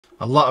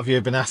A lot of you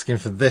have been asking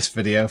for this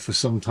video for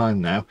some time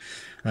now,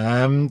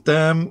 and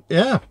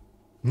yeah,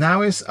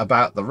 now is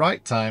about the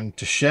right time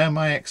to share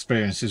my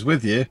experiences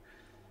with you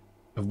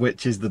of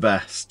which is the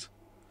best,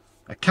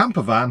 a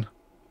camper van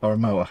or a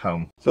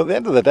motorhome. So at the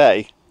end of the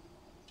day,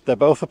 they're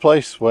both a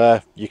place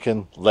where you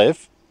can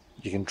live,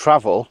 you can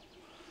travel,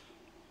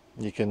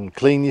 you can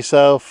clean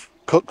yourself,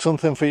 cook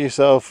something for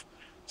yourself,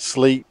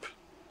 sleep,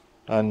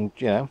 and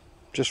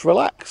just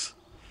relax.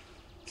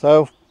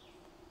 So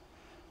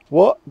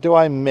what do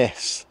I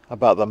miss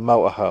about the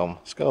motorhome?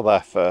 Let's go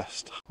there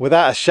first.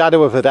 Without a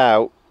shadow of a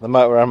doubt, the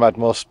motorhome had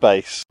more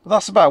space. But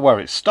that's about where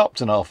it stopped,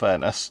 in all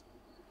fairness.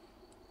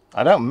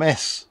 I don't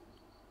miss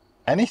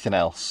anything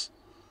else.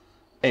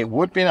 It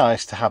would be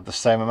nice to have the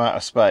same amount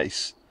of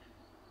space,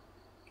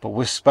 but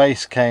with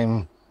space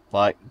came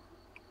like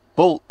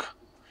bulk.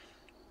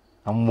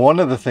 And one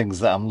of the things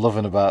that I'm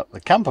loving about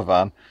the camper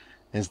van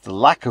is the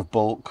lack of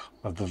bulk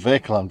of the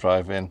vehicle I'm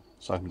driving,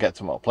 so I can get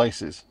to more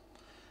places.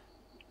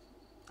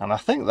 And I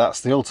think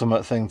that's the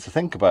ultimate thing to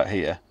think about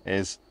here,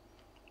 is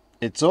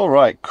it's all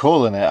right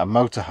calling it a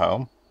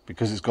motorhome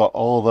because it's got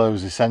all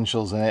those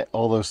essentials in it,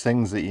 all those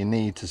things that you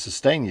need to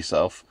sustain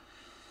yourself.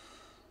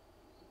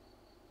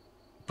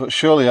 But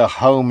surely a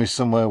home is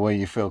somewhere where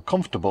you feel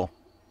comfortable,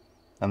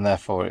 and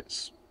therefore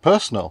it's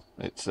personal.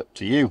 It's up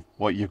to you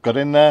what you've got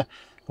in there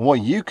and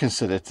what you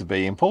consider to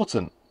be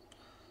important.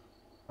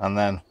 And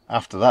then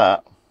after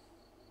that,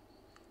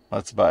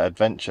 that's about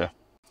adventure.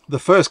 The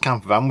first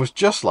camper van was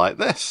just like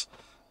this.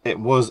 It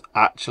was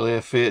actually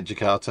a Fiat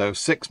Ducato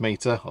 6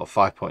 metre or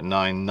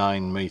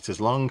 5.99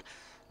 metres long.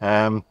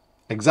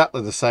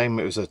 Exactly the same.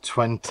 It was a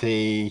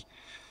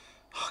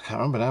I can't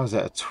remember now, was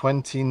it a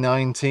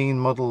 2019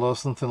 model or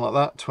something like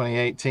that,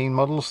 2018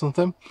 model or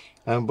something,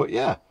 but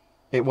yeah,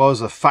 it was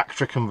a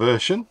factory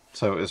conversion,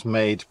 so it was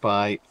made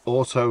by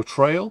Auto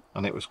Trail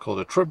and it was called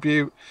a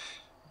Tribute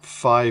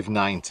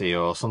 590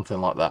 or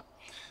something like that.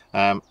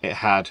 It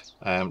had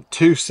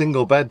 2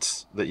 single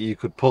beds that you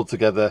could pull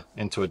together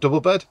into a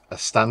double bed, a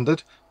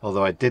standard,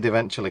 although I did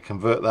eventually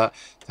convert that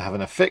to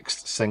having a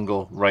fixed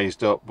single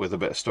raised up with a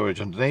bit of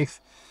storage underneath.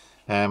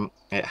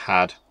 It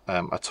had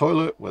a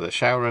toilet with a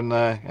shower in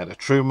there. It had a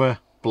Truma,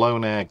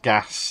 blown air,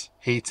 gas,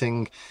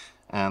 heating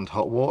and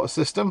hot water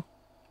system.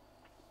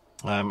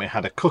 It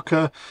had a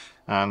cooker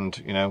and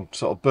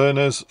sort of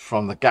burners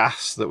from the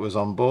gas that was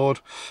on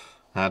board.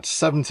 It had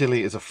 70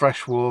 litres of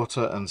fresh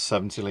water and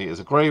 70 litres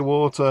of grey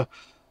water,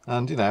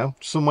 and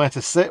somewhere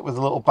to sit with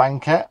a little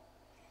banquette.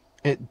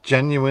 It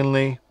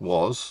genuinely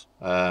was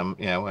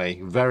a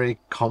very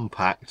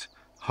compact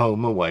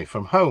home away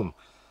from home.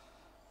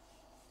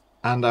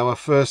 And our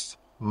first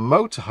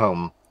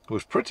motorhome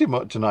was pretty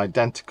much an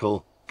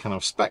identical kind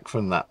of spec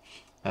from that.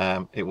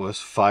 It was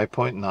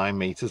 5.9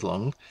 metres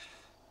long.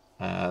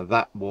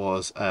 That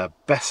was a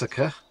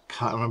Bessica.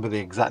 Can't remember the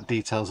exact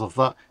details of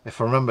that.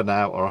 If I remember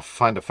now, or I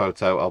find a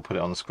photo, I'll put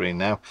it on the screen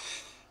now.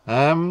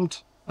 And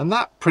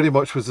that pretty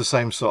much was the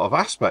same sort of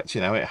aspect.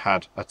 It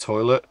had a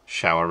toilet,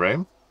 shower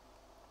room,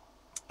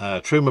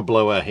 a Truma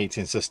blower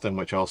heating system,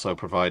 which also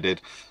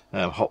provided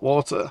hot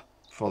water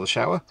for the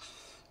shower.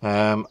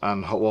 And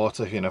hot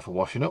water, for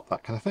washing up,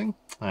 that kind of thing.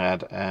 I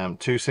had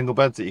 2 single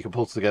beds that you could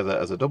pull together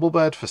as a double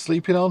bed for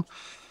sleeping on.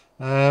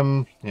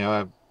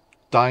 A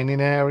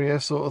dining area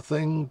sort of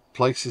thing,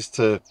 places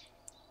to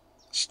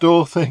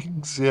store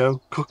things,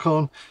 cook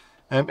on.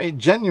 It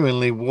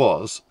genuinely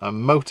was a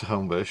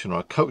motorhome version or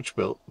a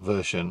coach-built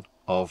version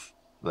of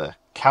the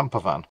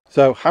camper van.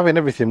 So having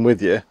everything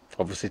with you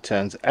obviously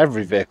turns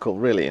every vehicle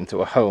really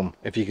into a home.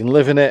 If you can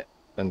live in it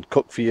and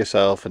cook for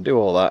yourself and do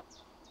all that,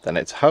 then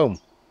it's home.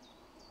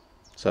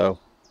 So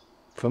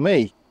for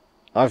me,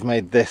 I've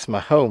made this my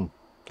home.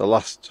 The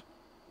last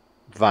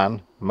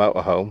van,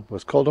 motorhome,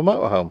 was called a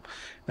motorhome,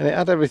 and it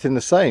had everything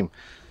the same.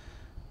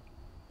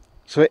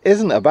 So it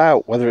isn't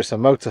about whether it's a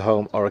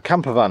motorhome or a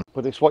camper van,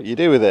 but it's what you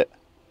do with it.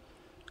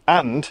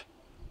 And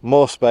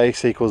more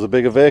space equals a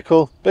bigger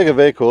vehicle. Bigger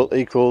vehicle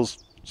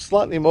equals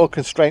slightly more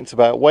constraints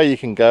about where you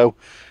can go,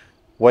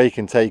 where you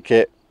can take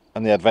it,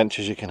 and the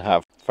adventures you can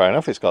have. Fair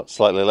enough, it's got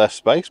slightly less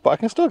space, but I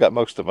can still get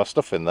most of my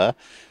stuff in there.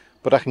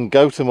 But I can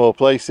go to more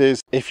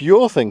places. If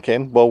you're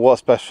thinking, well,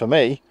 what's best for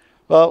me?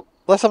 Well,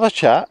 let's have a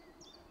chat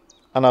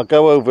and I'll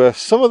go over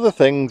some of the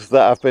things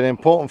that have been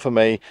important for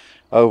me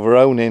over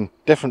owning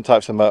different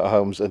types of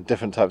motorhomes and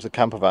different types of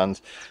camper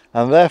vans,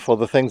 and therefore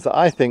the things that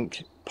I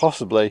think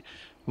possibly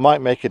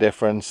might make a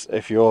difference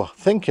if you're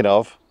thinking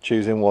of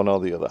choosing one or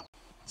the other.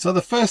 So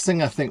the first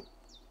thing I think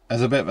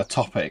as a bit of a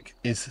topic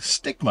is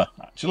stigma,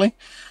 actually.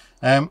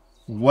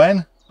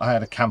 When I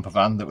had a camper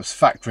van that was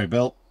factory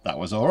built, that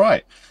was all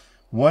right.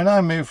 When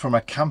I moved from a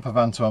camper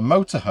van to a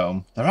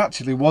motorhome, there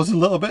actually was a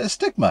little bit of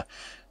stigma.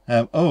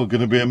 Oh,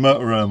 going to be a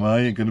motorhome,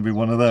 are you? Going to be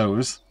one of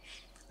those?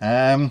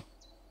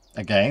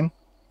 Again,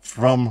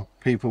 from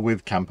people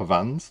with camper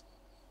vans.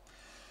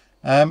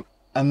 And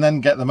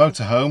then get the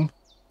motorhome,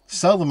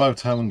 sell the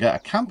motorhome and get a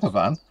camper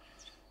van.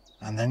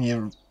 And then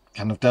you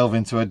kind of delve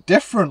into a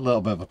different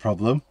little bit of a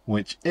problem,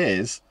 which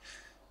is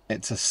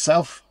it's a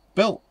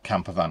self-built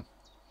camper van.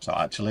 So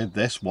actually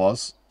this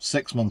was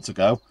 6 months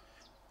ago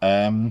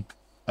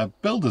a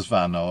builder's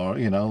van, or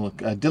you know,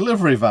 a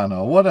delivery van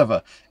or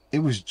whatever. It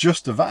was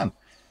just a van,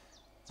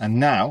 and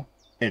now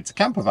it's a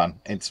camper van.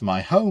 It's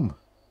my home.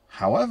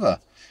 However,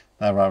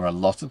 there are a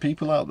lot of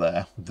people out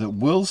there that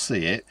will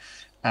see it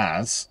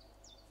as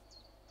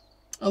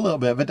a little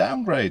bit of a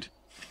downgrade.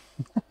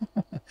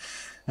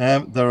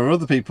 There are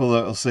other people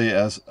that will see it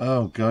as,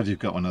 oh God, you've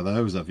got one of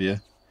those, have you?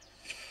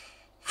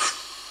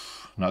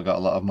 Not got a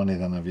lot of money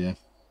then, have you?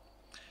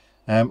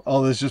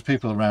 Or there's just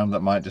people around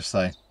that might just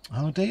say,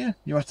 oh dear,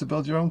 you have to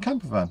build your own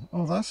camper van.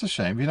 Oh, that's a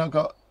shame. You've not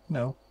got, you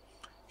know,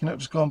 you not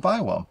just go and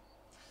buy one.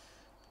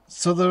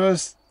 So there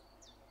is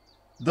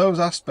those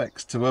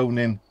aspects to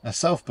owning a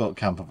self-built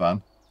camper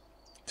van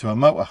to a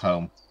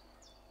motorhome,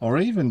 or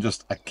even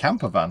just a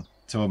camper van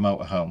to a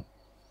motorhome.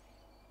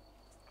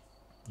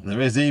 There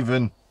is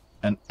even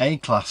an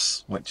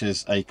A-class, which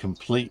is a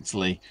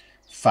completely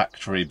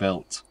factory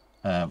built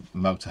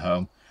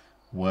motorhome,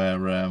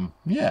 where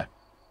yeah,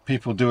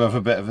 people do have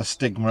a bit of a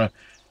stigma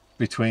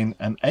between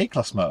an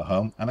A-class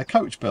motorhome and a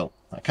coach built.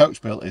 A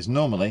coach built is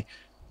normally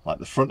like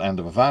the front end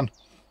of a van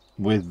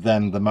with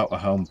then the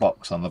motorhome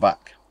box on the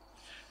back.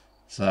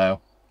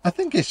 So I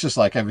think it's just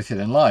like everything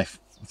in life.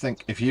 I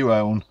think if you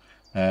own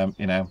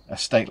you know, a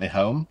stately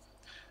home,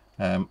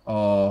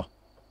 or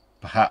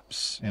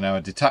perhaps, you know,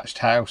 a detached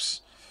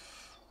house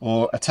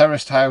or a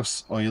terraced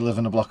house, or you live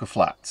in a block of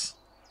flats,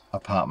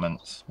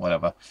 apartments,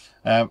 whatever,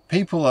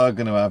 people are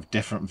going to have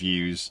different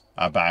views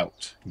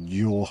about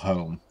your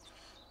home,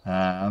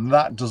 and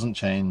that doesn't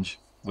change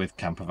with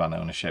camper van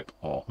ownership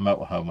or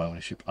motorhome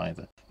ownership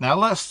either. Now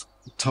let's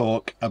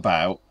talk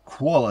about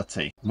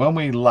quality. When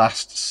we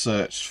last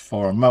searched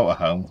for a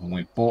motorhome, when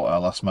we bought our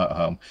last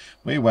motorhome,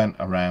 we went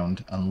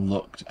around and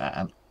looked at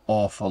an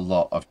awful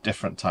lot of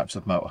different types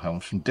of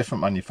motorhomes from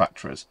different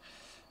manufacturers,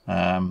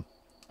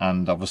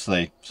 and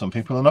obviously some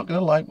people are not going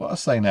to like what I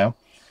say now,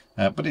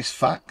 but it's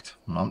fact.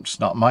 It's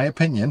not my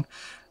opinion,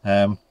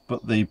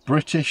 but the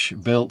British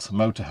built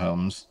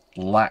motorhomes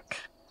lack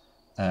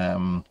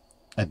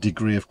a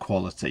degree of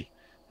quality.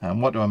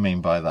 And what do I mean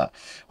by that?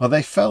 Well,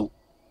 they felt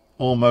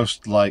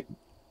almost like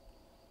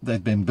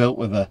they'd been built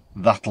with a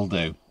that'll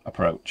do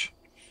approach,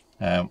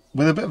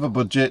 with a bit of a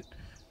budget,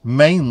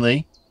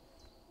 mainly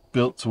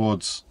built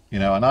towards, you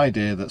know, an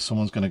idea that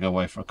someone's going to go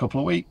away for a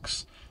couple of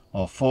weeks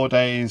or 4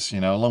 days,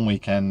 you know, a long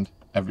weekend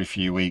every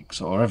few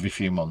weeks or every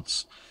few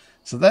months.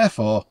 So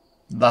therefore,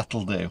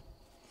 that'll do.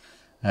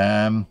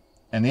 In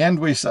the end,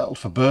 we settled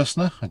for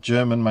Bürstner, a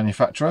German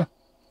manufacturer,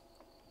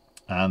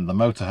 and the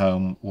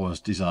motorhome was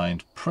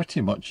designed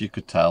pretty much, you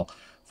could tell,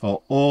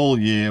 for all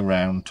year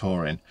round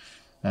touring.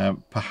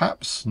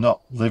 Perhaps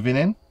not living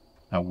in.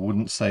 I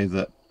wouldn't say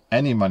that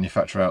any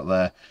manufacturer out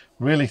there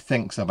really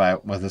thinks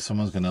about whether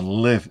someone's going to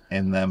live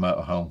in their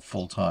motorhome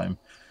full time.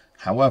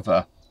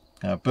 However,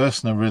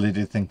 Bürstner really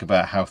did think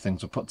about how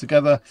things were put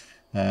together,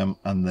 and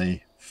the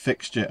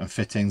fixture and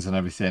fittings and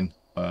everything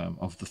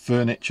of the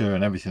furniture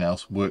and everything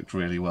else worked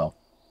really well.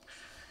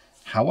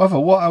 However,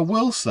 what I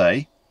will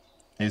say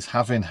is,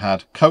 having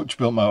had coach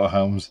built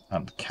motorhomes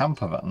and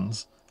camper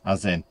vans,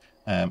 as in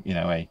you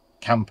know, a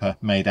camper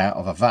made out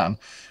of a van,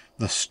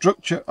 the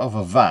structure of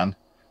a van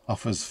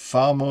offers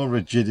far more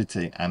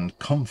rigidity and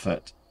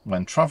comfort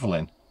when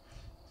traveling.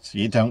 So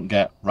you don't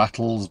get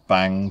rattles,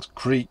 bangs,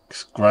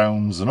 creaks,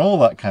 groans and all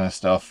that kind of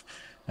stuff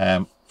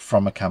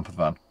from a camper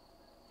van.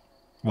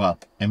 Well,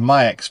 in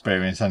my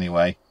experience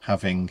anyway,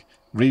 having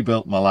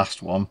rebuilt my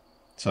last one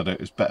so that it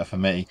was better for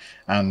me,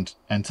 and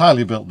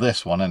entirely built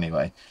this one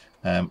anyway.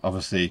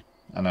 Obviously,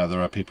 I know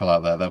there are people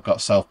out there that have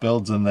got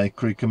self-builds and they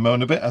creak and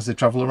moan a bit as they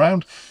travel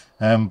around,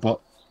 but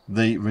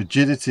the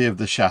rigidity of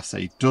the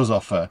chassis does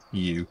offer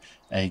you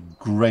a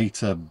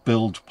greater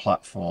build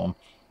platform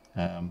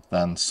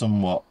than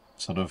somewhat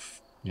sort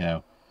of, you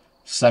know,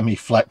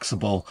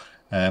 semi-flexible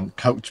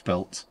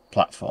coach-built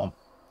platform.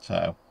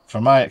 So,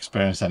 from my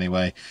experience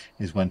anyway,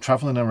 is when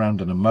travelling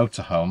around in a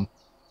motorhome,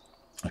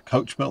 a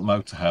coach-built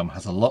motorhome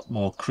has a lot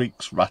more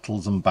creaks,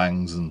 rattles and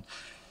bangs and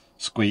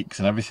squeaks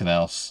and everything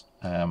else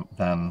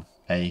than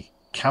a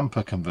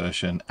camper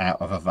conversion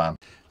out of a van.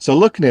 So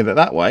looking at it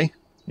that way,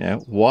 you know,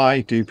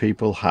 why do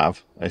people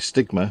have a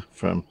stigma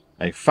from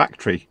a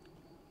factory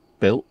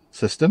built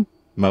system,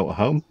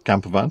 motorhome,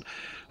 camper van,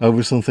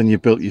 over something you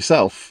built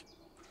yourself,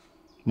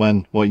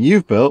 when what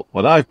you've built,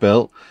 what I've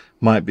built,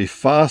 might be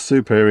far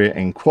superior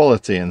in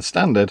quality and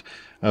standard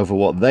over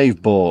what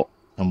they've bought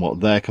and what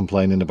they're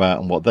complaining about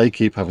and what they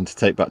keep having to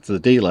take back to the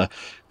dealer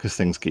because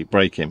things keep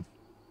breaking.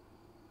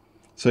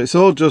 So it's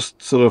all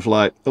just sort of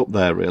like up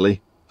there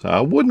really. So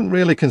I wouldn't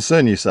really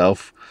concern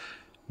yourself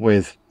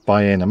with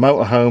buying a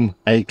motorhome,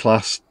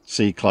 A-class,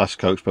 C-class,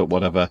 coach built,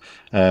 whatever,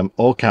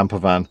 or camper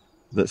van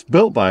that's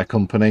built by a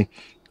company,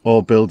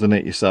 or building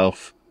it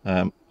yourself.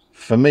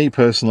 For me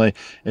personally,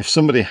 if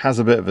somebody has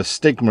a bit of a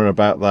stigma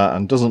about that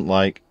and doesn't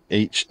like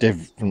each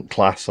different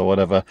class or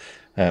whatever,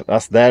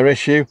 that's their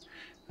issue.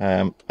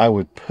 I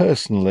would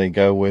personally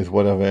go with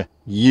whatever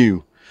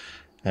you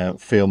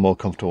feel more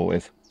comfortable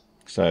with.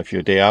 So if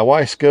your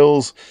DIY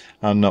skills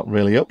are not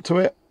really up to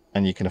it,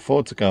 and you can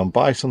afford to go and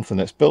buy something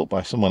that's built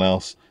by someone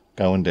else,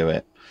 go and do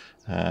it.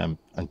 And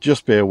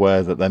just be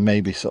aware that there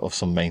may be sort of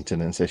some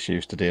maintenance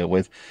issues to deal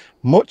with,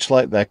 much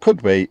like there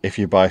could be if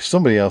you buy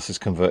somebody else's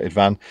converted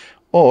van,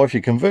 or if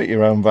you convert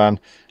your own van,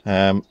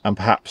 and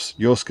perhaps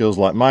your skills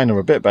like mine are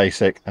a bit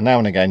basic, and now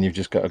and again you've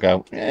just got to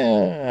go,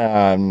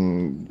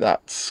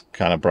 that's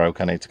kind of broke,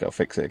 I need to go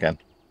fix it again,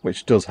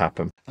 which does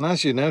happen. And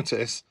as you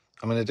notice,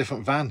 I'm in a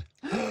different van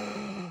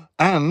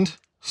and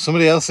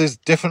somebody else's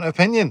different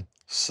opinion.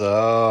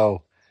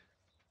 So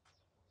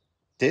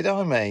did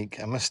I make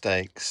a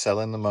mistake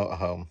selling the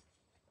motorhome?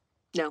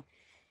 No. Is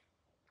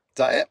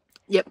that it?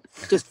 Yep.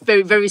 Just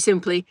very, very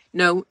simply,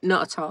 no,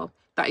 not at all.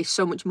 That is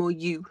so much more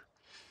you,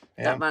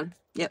 that van.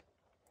 Yep.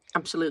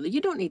 Absolutely.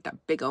 You don't need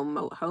that big old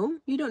motorhome.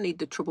 You don't need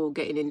the trouble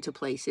getting into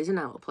places and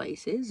out of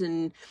places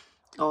and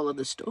all of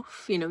the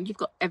stuff. You know, you've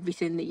got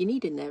everything that you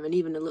need in there, and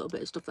even a little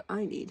bit of stuff that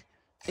I need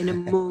in a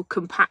more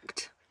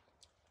compact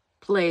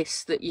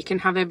place that you can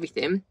have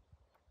everything.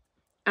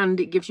 And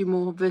it gives you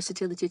more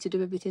versatility to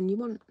do everything you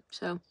want.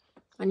 So,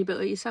 and you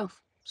built it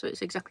yourself. So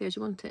it's exactly as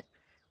you want it.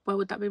 Why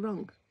would that be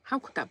wrong? How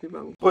could that be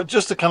wrong? But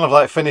just to kind of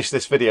like finish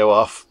this video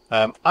off,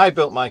 I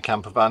built my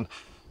camper van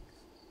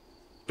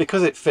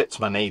because it fits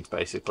my needs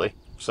basically.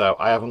 So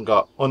I haven't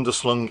got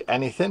underslung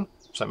anything.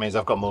 So that means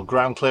I've got more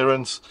ground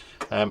clearance.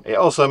 It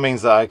also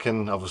means that I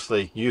can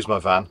obviously use my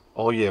van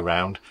all year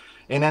round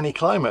in any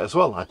climate as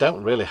well. I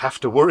don't really have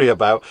to worry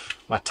about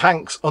my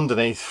tanks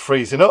underneath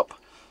freezing up.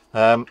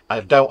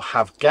 I don't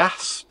have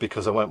gas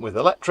because I went with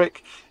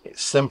electric. It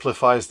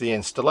simplifies the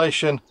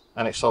installation,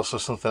 and it's also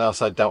something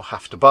else I don't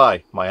have to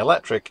buy. My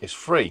electric is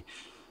free.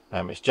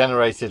 It's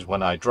generated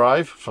when I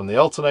drive from the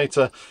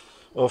alternator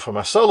or from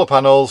my solar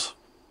panels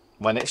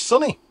when it's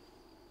sunny.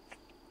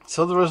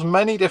 So there are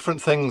many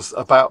different things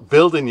about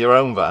building your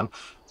own van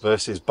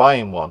versus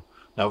buying one.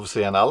 Now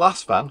obviously in our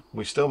last van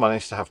we still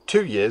managed to have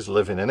 2 years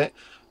living in it,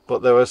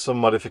 but there were some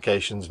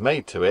modifications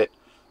made to it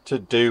to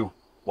do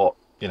what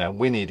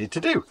we needed to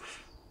do.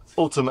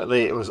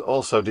 Ultimately it was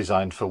also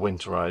designed for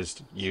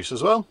winterized use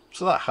as well,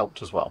 so that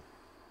helped as well.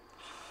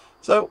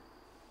 So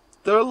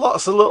there are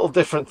lots of little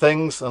different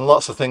things, and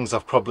lots of things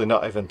I've probably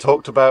not even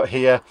talked about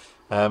here.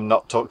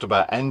 Not talked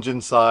about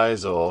engine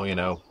size, or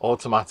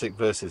automatic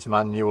versus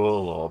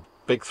manual, or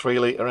big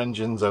 3-litre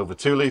engines over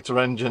 2-litre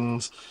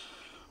engines,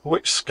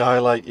 which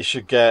skylight you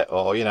should get,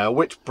 or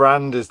which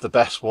brand is the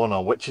best one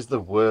or which is the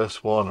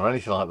worst one, or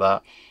anything like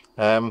that.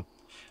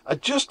 I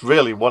just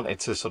really wanted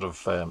to sort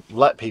of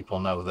let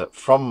people know that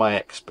from my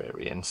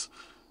experience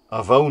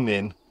of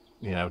owning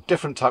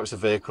different types of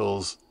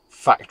vehicles,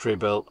 factory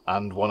built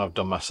and one I've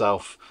done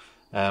myself,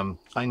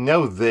 I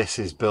know this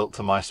is built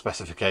to my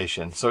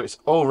specification, so it's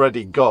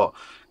already got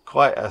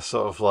quite a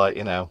sort of like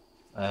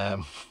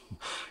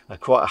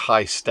quite a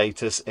high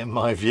status in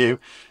my view,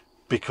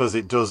 because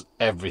it does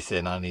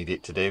everything I need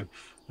it to do.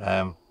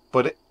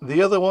 But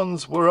the other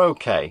ones were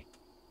okay,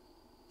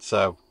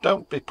 so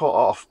don't be put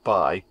off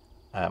by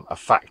a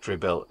factory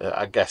built,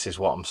 I guess is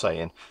what I'm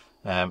saying.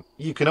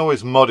 You can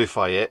always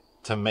modify it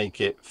to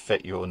make it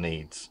fit your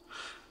needs,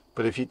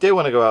 but if you do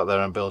want to go out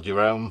there and build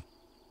your own,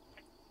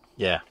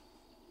 yeah,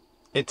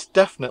 it's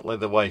definitely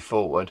the way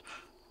forward.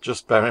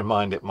 Just bear in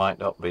mind it might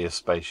not be as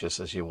spacious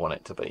as you want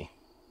it to be.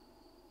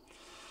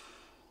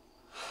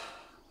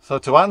 So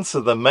to answer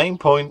the main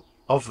point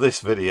of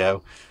this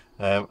video,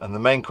 and the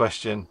main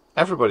question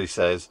everybody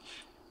says,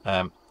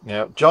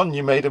 John,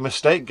 you made a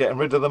mistake getting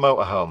rid of the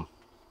motorhome.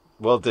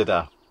 Well, did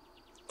I?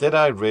 Did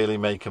I really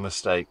make a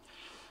mistake?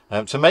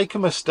 To make a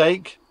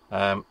mistake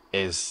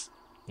is,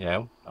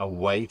 a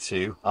way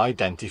to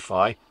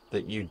identify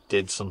that you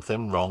did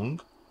something wrong.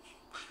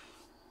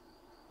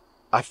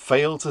 I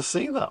fail to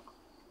see that.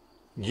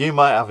 You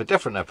might have a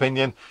different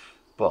opinion,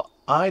 but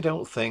I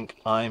don't think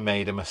I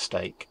made a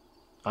mistake.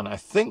 And I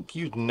think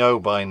you'd know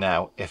by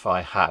now if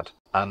I had.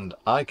 And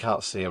I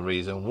can't see a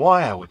reason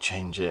why I would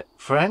change it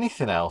for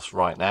anything else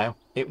right now.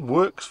 It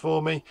works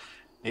for me.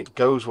 It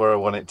goes where I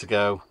want it to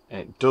go,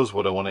 and it does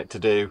what I want it to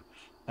do,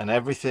 and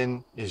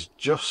everything is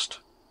just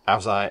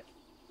as I,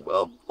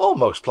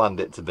 almost planned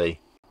it to be.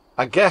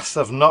 I guess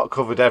I've not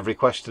covered every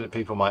question that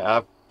people might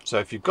have, so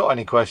if you've got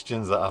any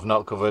questions that I've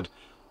not covered,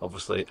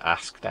 obviously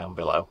ask down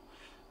below,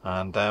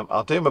 and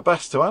I'll do my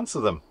best to answer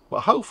them.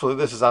 But hopefully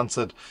this has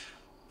answered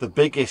the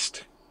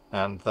biggest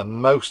and the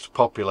most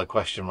popular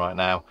question right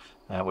now,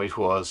 which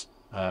was,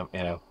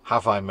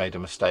 have I made a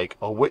mistake,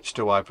 or which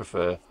do I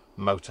prefer,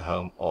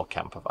 motorhome or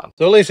campervan?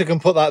 So at least I can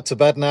put that to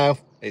bed now.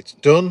 It's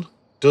done,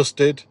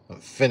 dusted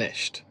and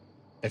finished.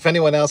 If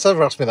anyone else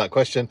ever asks me that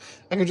question,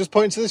 I can just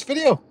point to this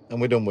video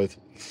and we're done with.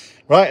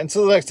 Right,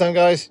 until the next time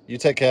guys, you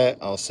take care.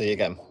 I'll see you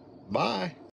again. Bye.